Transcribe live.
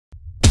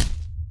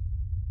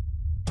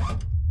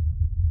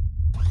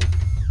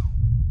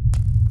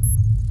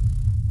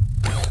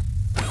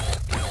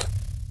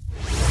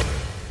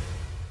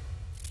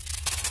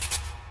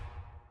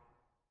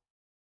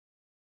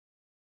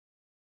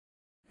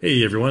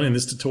Hey everyone, in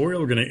this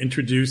tutorial we're going to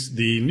introduce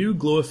the new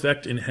glow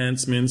effect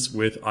enhancements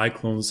with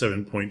iClone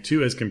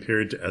 7.2 as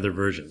compared to other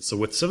versions. So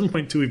with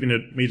 7.2 we've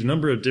made a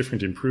number of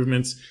different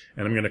improvements,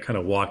 and I'm going to kind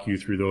of walk you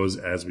through those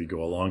as we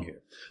go along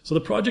here. So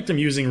the project I'm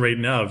using right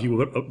now, if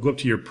you go up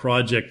to your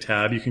project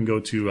tab, you can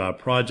go to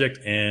project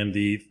and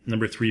the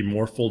number 3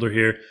 morph folder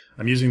here.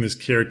 I'm using this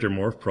character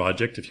morph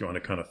project if you want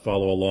to kind of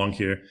follow along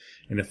here.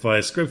 And if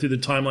I scrub through the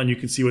timeline, you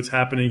can see what's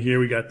happening here.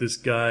 We got this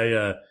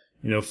guy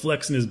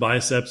flexing his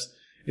biceps.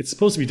 It's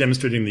supposed to be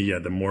demonstrating the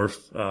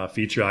morph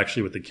feature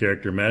actually with the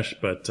character mesh,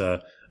 but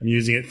I'm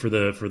using it for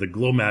the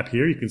glow map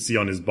here. You can see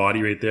on his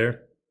body right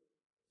there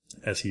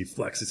as he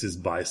flexes his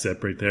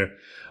bicep right there.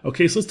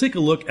 Okay, so let's take a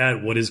look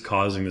at what is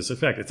causing this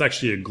effect. It's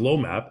actually a glow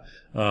map.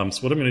 So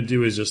what I'm going to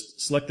do is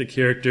just select the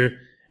character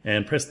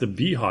and press the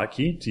B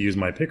hotkey to use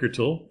my picker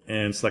tool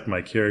and select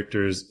my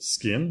character's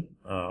skin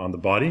on the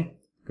body.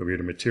 Go over here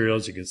to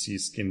materials. You can see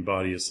skin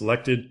body is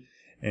selected.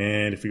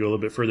 And if we go a little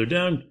bit further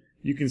down,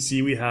 you can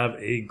see we have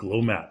a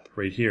glow map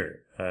right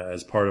here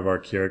as part of our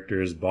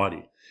character's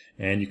body.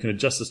 And you can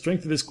adjust the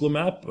strength of this glow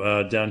map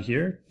down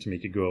here to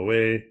make it go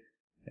away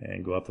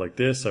and go up like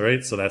this. All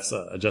right, so that's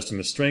adjusting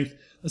the strength.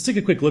 Let's take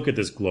a quick look at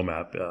this glow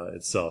map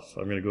itself.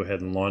 I'm going to go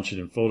ahead and launch it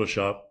in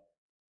Photoshop.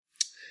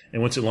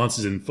 And once it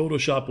launches in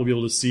Photoshop, we'll be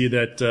able to see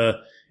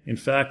that, in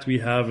fact, we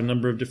have a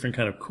number of different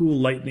kind of cool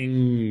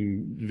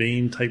lightning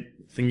vein type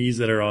thingies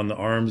that are on the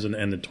arms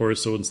and the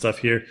torso and stuff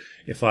here.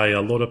 If I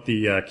load up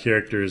the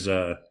character's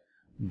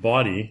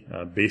body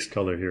base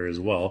color here as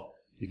well,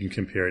 you can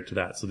compare it to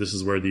that. So this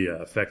is where the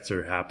effects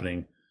are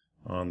happening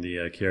on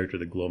the character.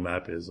 The glow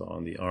map is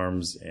on the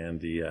arms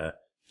and the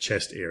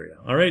chest area.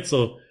 All right,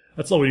 so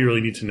that's all we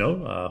really need to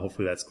know.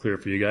 Hopefully that's clear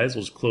for you guys.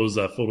 We'll just close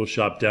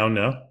Photoshop down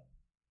now.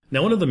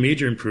 Now, one of the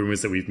major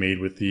improvements that we've made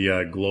with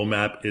the glow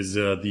map is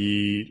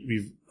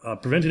we've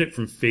prevented it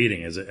from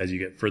fading as you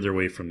get further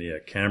away from the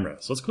camera.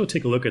 So let's go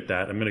take a look at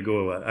that. I'm going to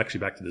go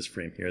actually back to this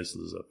frame here. This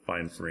is a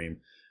fine frame.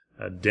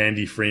 A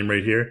dandy frame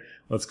right here.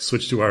 Let's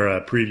switch to our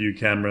preview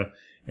camera,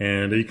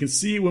 and you can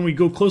see when we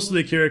go close to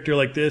the character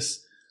like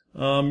this,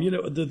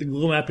 the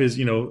glow map is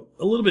a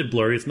little bit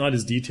blurry. It's not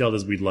as detailed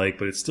as we'd like,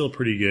 but it's still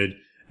pretty good.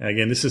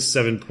 Again, this is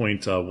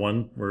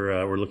 7.1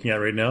 we're looking at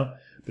right now.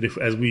 But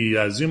as we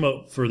zoom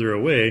out further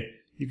away,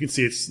 you can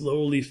see it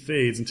slowly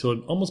fades until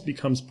it almost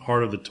becomes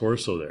part of the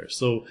torso there.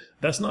 So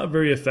that's not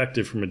very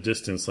effective from a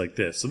distance like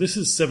this. So this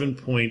is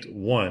 7.1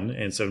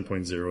 and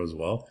 7.0 as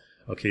well.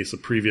 Okay, so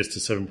previous to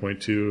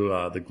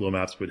 7.2, the glow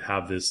maps would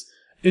have this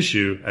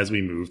issue as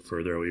we move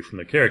further away from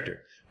the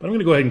character. But I'm going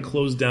to go ahead and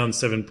close down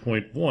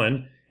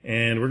 7.1,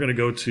 and we're going to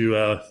go to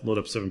load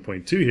up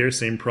 7.2 here,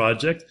 same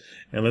project,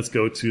 and let's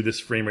go to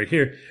this frame right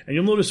here. And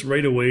you'll notice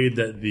right away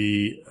that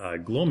the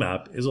glow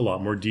map is a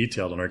lot more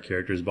detailed on our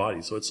character's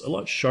body. So it's a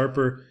lot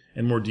sharper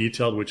and more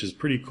detailed, which is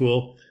pretty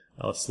cool.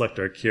 I'll select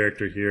our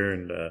character here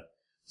and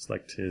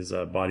select his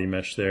body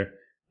mesh there,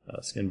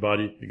 skin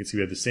body. You can see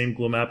we have the same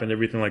glow map and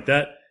everything like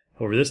that.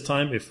 However, this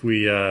time, if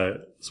we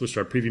switch to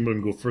our preview mode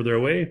and go further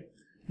away,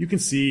 you can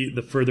see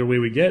the further away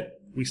we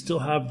get, we still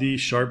have the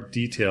sharp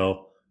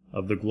detail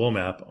of the glow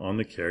map on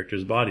the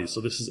character's body.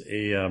 So this is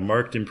a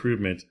marked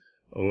improvement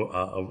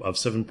of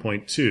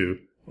 7.2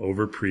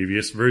 over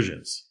previous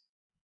versions.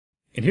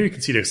 And here you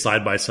can see the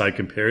side-by-side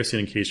comparison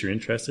in case you're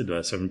interested,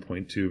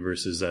 7.2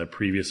 versus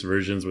previous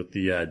versions with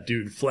the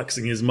dude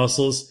flexing his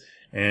muscles.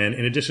 And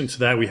in addition to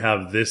that, we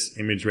have this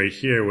image right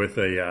here with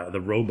the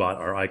robot,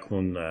 our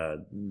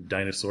iClone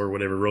dinosaur,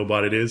 whatever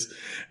robot it is.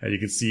 You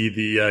can see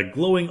the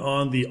glowing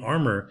on the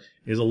armor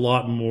is a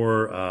lot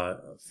more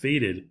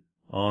faded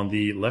on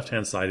the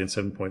left-hand side in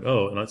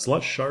 7.0, and it's a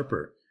lot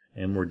sharper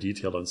and more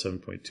detailed on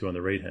 7.2 on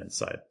the right-hand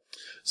side.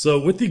 So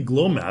with the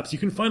glow maps, you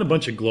can find a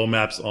bunch of glow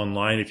maps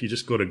online. If you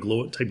just go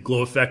to type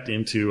glow effect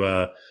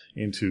into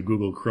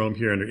Google Chrome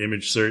here under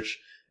image search.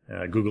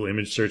 Google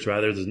image search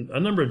rather. There's a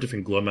number of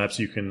different glow maps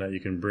you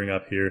can bring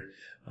up here.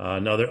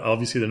 Now,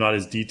 obviously they're not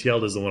as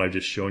detailed as the one I've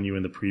just shown you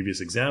in the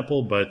previous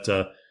example, but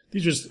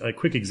these are just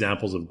quick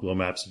examples of glow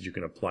maps that you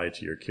can apply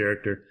to your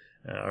character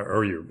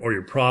or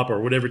your prop or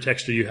whatever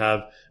texture you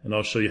have, and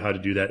I'll show you how to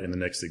do that in the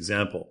next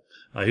example.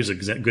 Here's a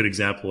good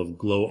example of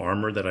glow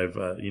armor that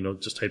I've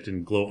just typed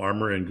in glow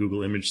armor in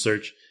Google image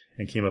search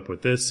and came up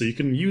with this. So you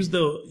can use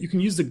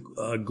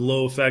the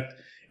glow effect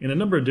in a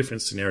number of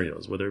different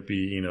scenarios, whether it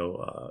be,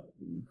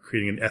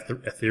 creating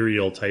an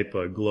ethereal type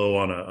of glow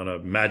on a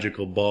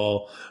magical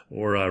ball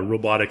or a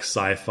robotic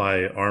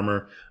sci-fi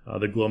armor.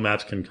 The glow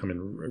maps can come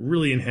in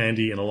really in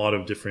handy in a lot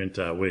of different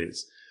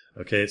ways.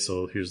 Okay,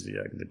 so here's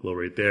the glow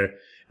right there.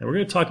 And we're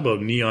going to talk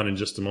about neon in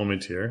just a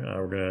moment here.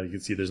 You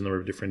can see there's a number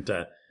of different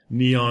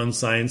neon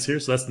signs here.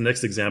 So that's the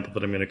next example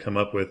that I'm going to come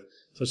up with.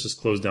 So let's just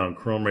close down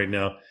Chrome right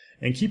now.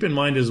 And keep in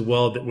mind as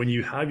well that when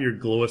you have your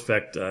glow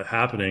effect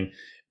happening,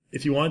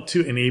 if you want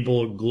to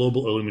enable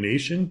global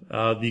illumination,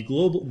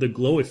 the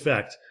glow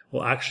effect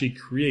will actually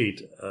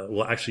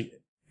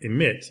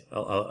emit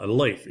a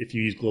light if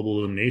you use global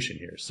illumination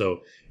here. So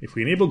if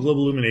we enable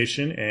global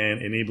illumination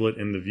and enable it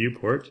in the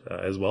viewport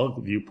as well,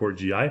 viewport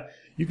GI,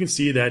 you can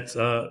see that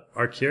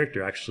our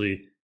character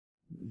actually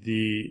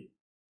the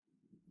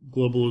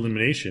global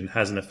illumination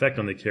has an effect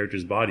on the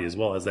character's body as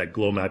well. As that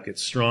glow map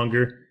gets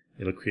stronger,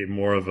 it'll create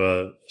more of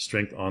a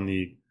strength on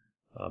the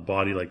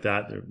body like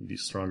that. There'll be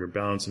stronger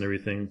bounce and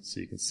everything, so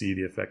you can see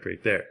the effect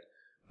right there.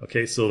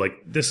 Okay, so like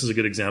this is a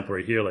good example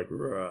right here,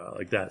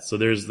 like that. So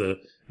there's the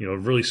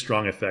really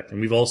strong effect,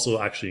 and we've also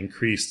actually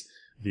increased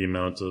the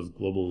amount of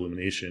global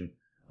illumination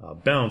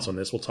bounce on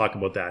this. We'll talk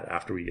about that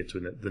after we get to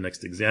the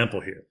next example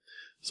here.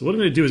 So what I'm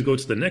going to do is go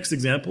to the next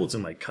example. It's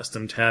in my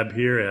custom tab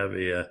here. I have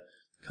a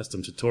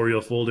custom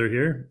tutorial folder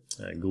here,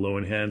 Glow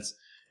Enhance,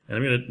 and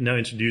I'm going to now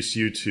introduce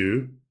you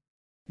to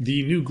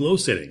the new glow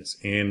settings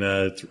in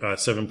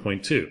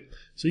 7.2.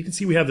 So you can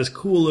see we have this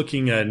cool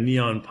looking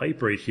neon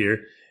pipe right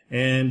here,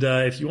 and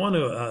if you want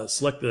to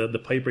select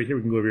the pipe right here,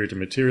 we can go over here to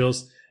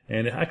Materials,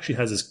 and it actually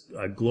has this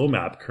glow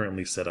map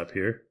currently set up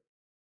here.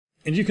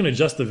 And you can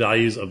adjust the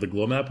values of the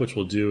glow map, which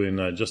we'll do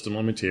in just a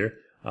moment here.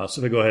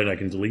 So if I go ahead and I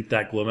can delete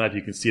that glow map,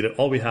 you can see that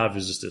all we have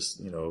is just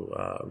this,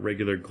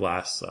 regular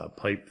glass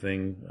pipe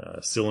thing,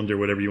 cylinder,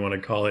 whatever you want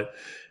to call it,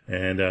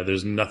 and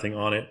there's nothing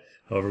on it.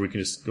 However, we can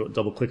just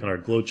double click on our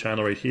glow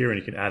channel right here, and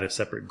you can add a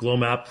separate glow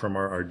map from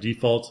our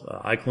default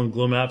iClone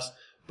glow maps.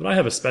 But I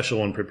have a special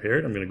one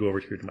prepared. I'm going to go over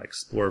here to my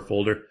Explorer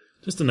folder.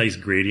 Just a nice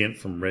gradient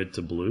from red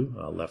to blue,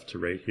 left to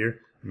right here.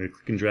 I'm going to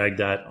click and drag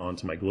that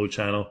onto my glow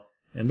channel,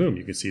 and boom,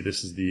 you can see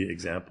this is the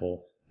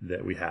example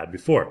that we had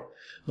before.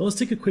 Now let's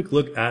take a quick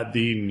look at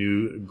the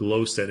new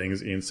glow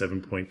settings in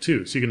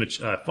 7.2. So you're going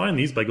to find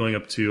these by going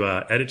up to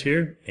Edit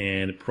here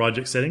and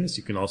Project Settings.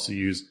 You can also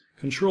use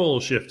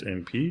Control Shift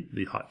and P,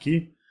 the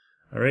hotkey.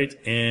 All right,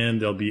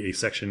 and there'll be a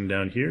section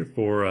down here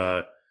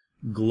for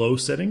glow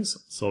settings.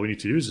 So all we need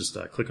to do is just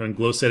click on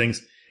glow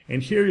settings,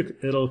 and here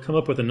it'll come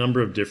up with a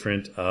number of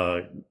different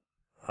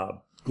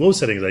glow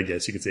settings, I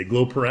guess you could say,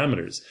 glow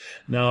parameters.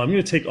 Now I'm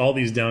going to take all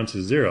these down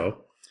to 0,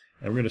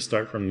 and we're going to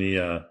start from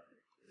the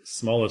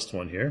smallest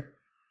one here.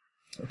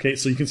 Okay,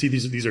 so you can see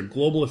these are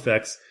global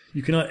effects.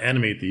 You cannot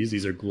animate these.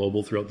 These are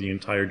global throughout the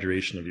entire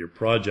duration of your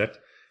project,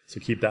 so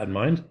keep that in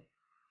mind.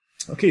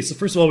 Okay, so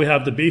first of all, we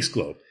have the base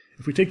glow.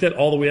 If we take that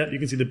all the way up, you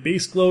can see the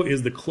base glow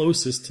is the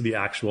closest to the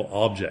actual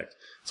object.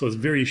 So it's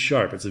very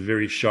sharp. It's a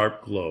very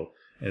sharp glow,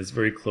 and it's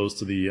very close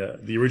to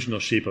the original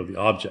shape of the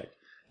object.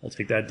 I'll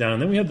take that down.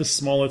 Then we have the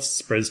smallest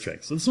spread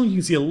strength. So this one you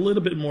can see a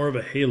little bit more of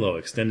a halo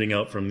extending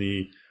out from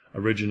the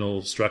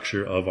original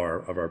structure of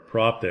our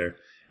prop there,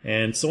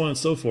 and so on and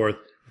so forth.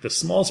 With the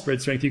small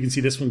spread strength, you can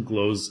see this one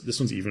glows. This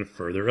one's even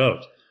further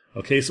out.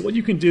 Okay, so what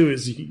you can do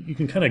is you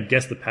can kind of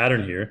guess the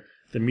pattern here.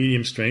 The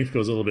medium strength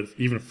goes a little bit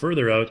even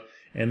further out,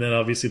 and then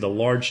obviously the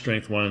large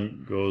strength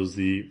one goes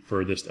the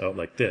furthest out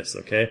like this.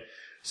 Okay,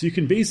 so you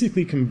can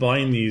basically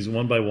combine these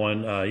one by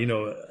one.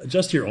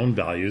 Adjust your own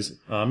values.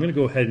 I'm going to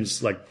go ahead and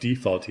select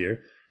default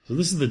here. So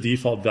this is the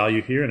default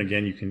value here, and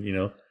again, you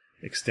can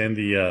extend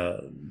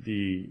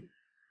the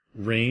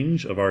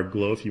range of our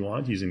glow if you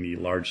want using the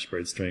large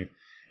spread strength,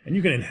 and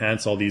you can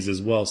enhance all these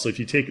as well. So if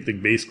you take the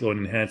base glow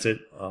and enhance it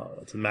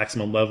to the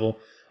maximum level,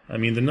 I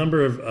mean the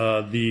number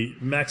of the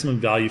maximum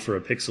value for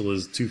a pixel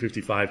is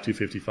 255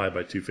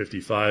 by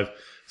 255.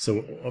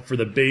 So for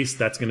the base,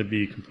 that's going to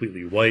be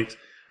completely white.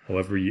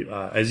 However,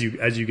 as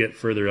you get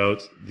further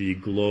out, the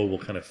glow will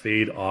kind of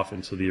fade off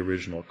into the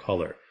original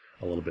color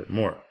a little bit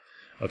more.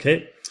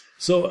 Okay,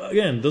 so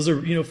again, those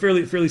are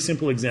fairly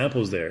simple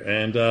examples there,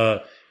 and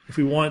if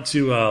we want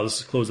to,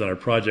 let's close down our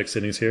project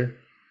settings here.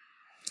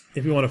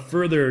 If we want to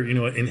further,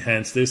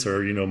 enhance this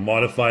or,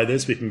 modify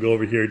this, we can go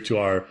over here to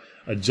our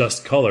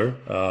Adjust Color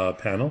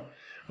panel,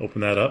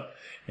 open that up,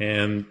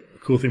 and the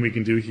cool thing we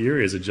can do here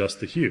is adjust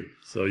the hue.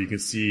 So you can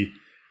see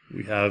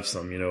we have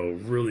some,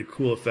 really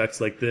cool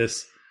effects like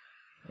this,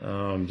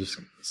 just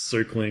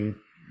circling,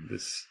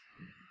 this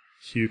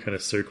hue kind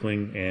of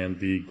circling, and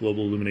the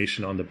global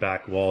illumination on the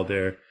back wall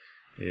there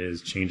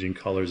is changing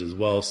colors as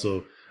well.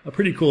 So a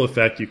pretty cool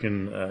effect you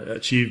can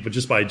achieve, but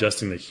just by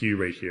adjusting the hue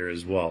right here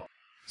as well.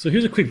 So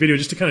here's a quick video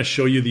just to kind of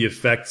show you the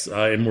effects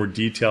in more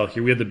detail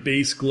here. We have the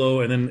base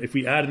glow, and then if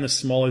we add in the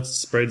smallest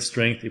spread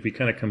strength, if we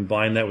kind of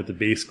combine that with the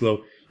base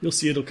glow, you'll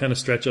see it'll kind of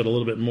stretch out a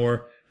little bit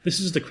more. This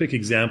is just a quick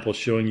example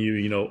showing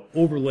you,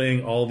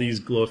 overlaying all these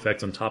glow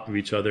effects on top of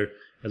each other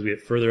as we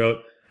get further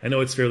out. I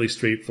know it's fairly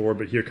straightforward,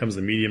 but here comes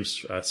the medium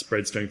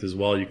spread strength as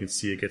well. You can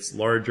see it gets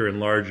larger and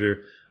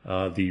larger,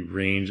 the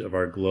range of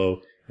our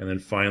glow. And then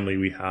finally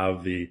we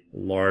have the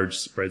large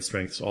spread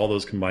strength. So all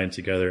those combined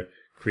together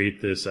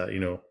create this,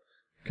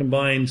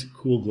 combined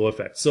cool glow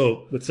effect.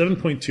 So with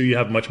 7.2, you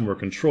have much more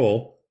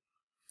control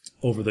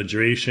over the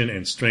duration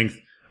and strength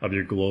of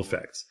your glow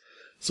effects.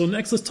 So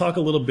next, let's talk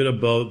a little bit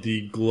about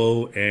the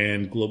glow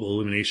and global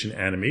illumination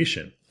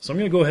animation. So I'm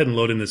going to go ahead and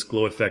load in this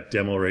glow effect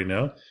demo right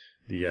now,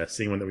 the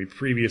same one that we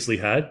previously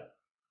had.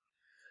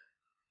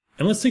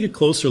 And let's take a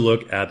closer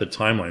look at the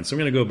timeline. So I'm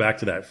going to go back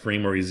to that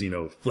frame where he's,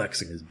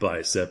 flexing his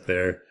bicep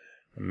there,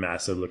 a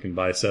massive looking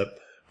bicep.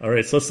 All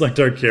right, so let's select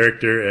our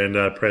character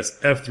and press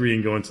F3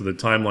 and go into the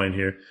timeline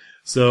here.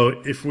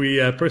 So if we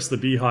press the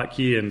B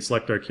hotkey and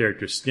select our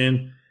character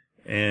skin,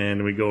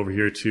 and we go over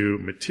here to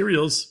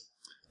materials,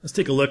 let's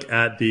take a look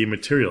at the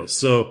materials.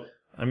 So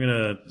I'm going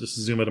to just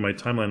zoom out of my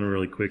timeline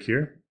really quick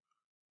here.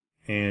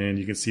 And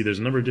you can see there's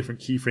a number of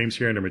different keyframes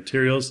here under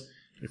materials.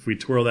 If we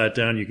twirl that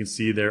down, you can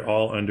see they're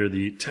all under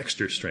the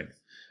texture strength.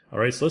 All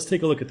right, so let's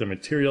take a look at the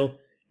material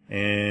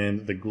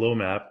and the glow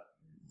map,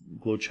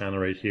 glow channel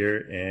right here,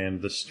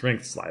 and the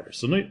strength slider.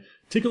 So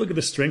take a look at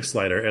the strength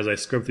slider as I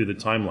scrub through the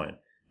timeline.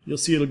 You'll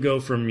see it'll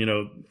go from,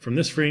 from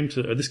this frame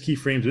to, or this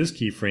keyframe to this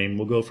keyframe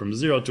will go from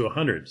 0 to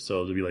 100.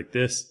 So it'll be like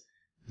this,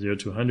 0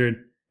 to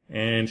 100.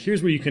 And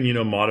here's where you can,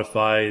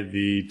 modify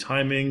the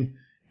timing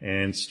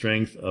and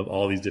strength of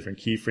all these different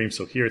keyframes.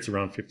 So here it's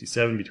around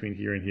 57. Between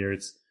here and here,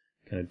 it's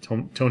kind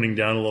of toning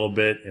down a little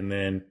bit, and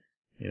then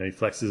he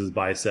flexes his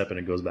bicep and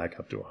it goes back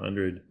up to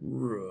 100,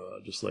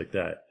 just like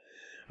that.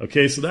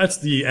 Okay, so that's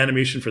the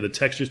animation for the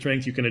texture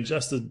strength. You can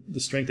adjust the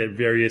strength at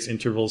various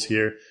intervals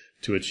here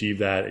to achieve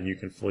that, and you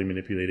can fully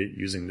manipulate it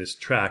using this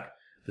track,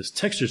 this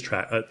texture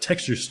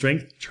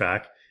strength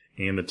track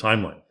in the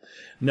timeline.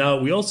 Now,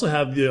 we also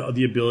have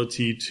the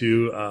ability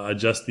to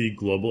adjust the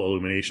global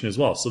illumination as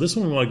well. So this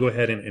one we want to go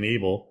ahead and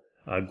enable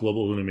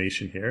global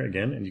illumination here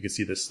again, and you can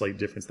see the slight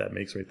difference that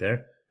makes right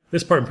there.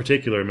 This part in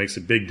particular makes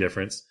a big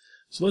difference.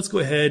 So let's go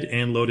ahead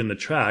and load in the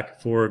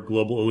track for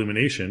global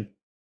illumination.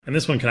 And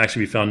this one can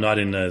actually be found not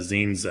in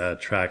Zane's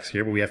tracks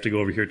here, but we have to go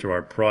over here to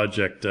our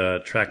project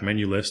track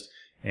menu list,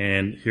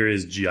 and here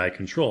is GI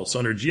control. So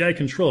under GI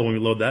control, when we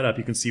load that up,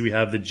 you can see we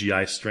have the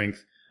GI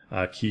strength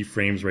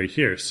keyframes right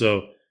here.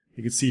 So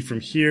you can see from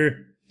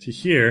here to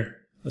here,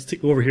 let's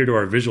go over here to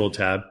our visual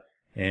tab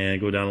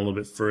and go down a little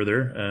bit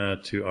further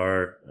to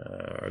our,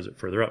 or is it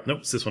further up? Nope,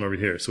 it's this one over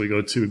here. So we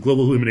go to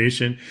global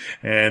illumination,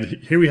 and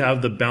here we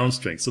have the bounce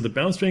strength. So the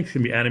bounce strength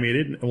can be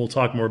animated, and we'll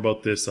talk more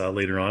about this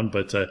later on,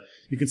 but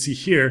you can see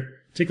here,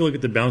 take a look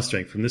at the bounce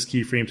strength from this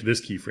keyframe to this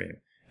keyframe,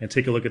 and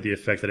take a look at the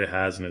effect that it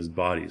has in his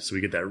body. So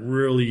we get that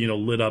really,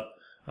 lit up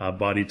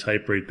body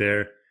type right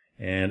there.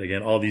 And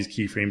again, all these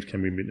keyframes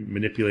can be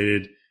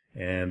manipulated,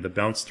 and the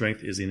bounce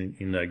strength is in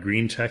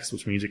green text,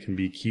 which means it can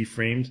be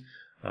keyframed.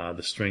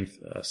 The strength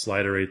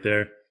slider right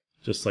there,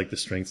 just like the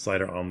strength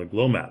slider on the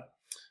glow map.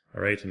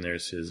 All right, and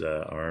there's his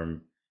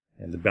arm,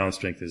 and the bounce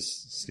strength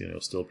is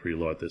still pretty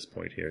low at this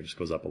point here. It just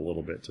goes up a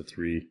little bit to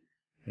 3.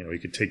 We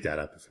could take that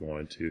up if we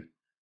wanted to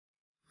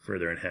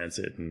further enhance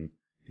it, and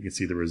you can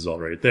see the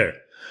result right there.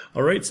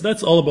 All right, so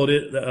that's all about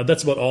it.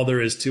 That's about all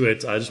there is to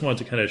it. I just wanted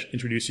to kind of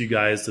introduce you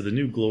guys to the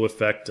new glow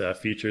effect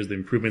features, the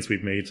improvements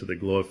we've made to the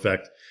glow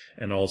effect,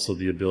 and also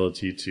the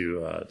ability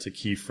to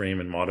keyframe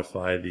and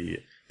modify the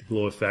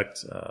glow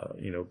effect,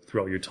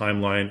 throughout your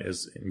timeline,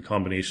 as in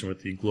combination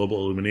with the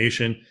global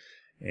illumination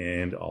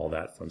and all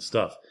that fun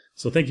stuff.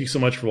 So thank you so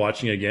much for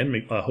watching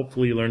again.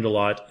 Hopefully you learned a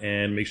lot,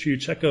 and make sure you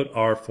check out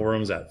our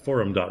forums at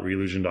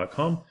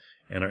forum.reallusion.com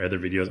and our other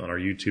videos on our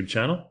YouTube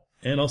channel.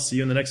 And I'll see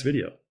you in the next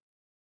video.